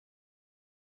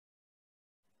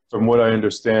from what I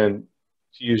understand,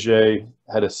 Piaget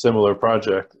had a similar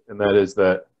project, and that is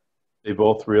that they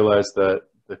both realized that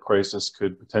the crisis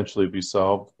could potentially be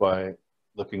solved by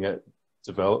looking at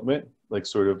development, like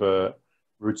sort of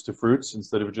roots to fruits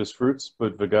instead of just fruits.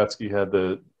 But Vygotsky had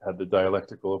the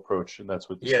dialectical approach, and that's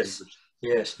what Yes, distinguished,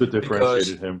 yes, that because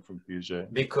differentiated him from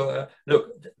Piaget. look,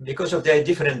 because of their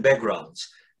different backgrounds.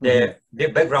 Mm-hmm. The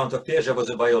background of Piaget was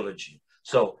a biology,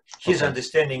 so his Okay.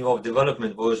 understanding of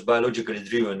development was biologically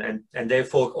driven, and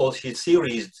therefore all his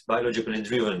theory is biologically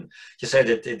driven. He said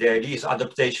that the idea is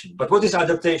adaptation. But what is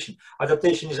adaptation?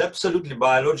 Adaptation is absolutely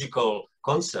biological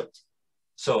concept.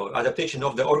 So adaptation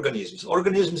of the organisms.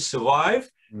 Organisms survive,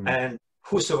 Mm. and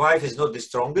who survive is not the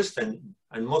strongest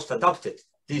and most adapted.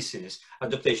 This is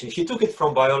adaptation. He took it from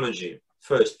biology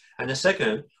first, and the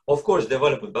second, of course,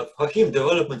 development. But for him,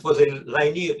 development was a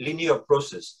linear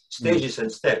process, Mm. stages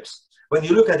and steps. When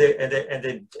you look at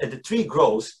the tree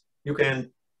growth, you can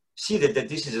see that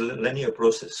this is a linear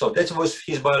process. So that was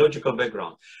his biological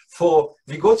background. For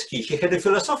Vygotsky, he had a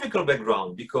philosophical background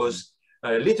because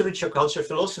literature, culture,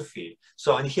 philosophy. So,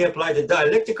 and he applied a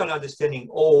dialectical understanding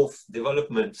of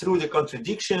development through the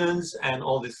contradictions and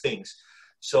all these things.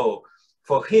 So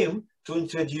for him to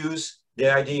introduce the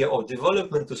idea of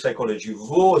development to psychology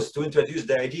was to introduce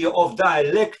the idea of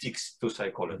dialectics to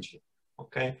psychology,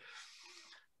 okay?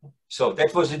 So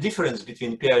that was the difference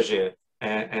between Piaget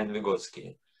and Vygotsky.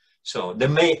 So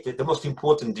the most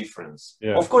important difference.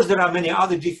 Yeah. Of course, there are many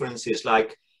other differences, like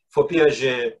for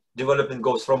Piaget, development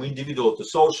goes from individual to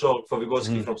social, for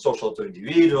Vygotsky from social to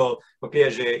individual. For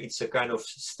Piaget, it's a kind of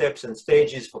steps and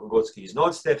stages. For Vygotsky, it's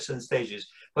not steps and stages.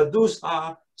 But those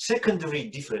are secondary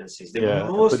differences. The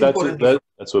most but important difference.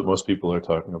 that's what most people are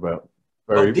talking about.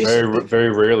 But Very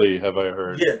rarely have I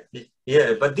heard.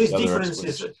 Yeah. But these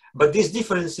other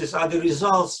differences are the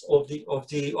results of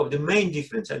the main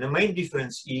difference. And the main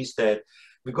difference is that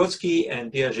Vygotsky and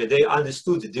Piaget, they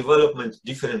understood development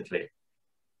differently.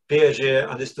 Piaget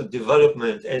understood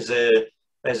development as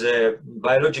a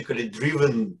biologically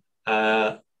driven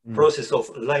process of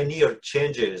linear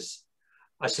changes,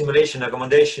 assimilation,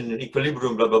 accommodation,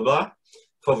 equilibrium, blah, blah, blah.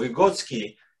 For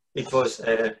Vygotsky, it was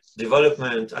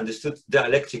development understood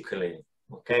dialectically,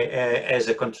 okay,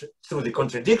 through the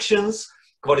contradictions,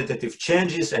 qualitative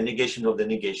changes, and negation of the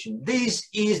negation. This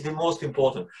is the most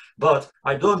important. But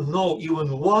I don't know even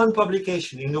one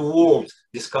publication in the world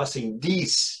discussing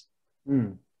this.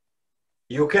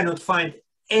 You cannot find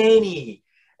any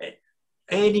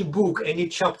book, any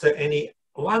chapter, any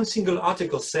one single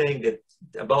article saying that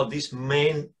about this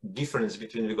main difference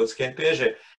between Vygotsky and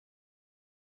Piaget.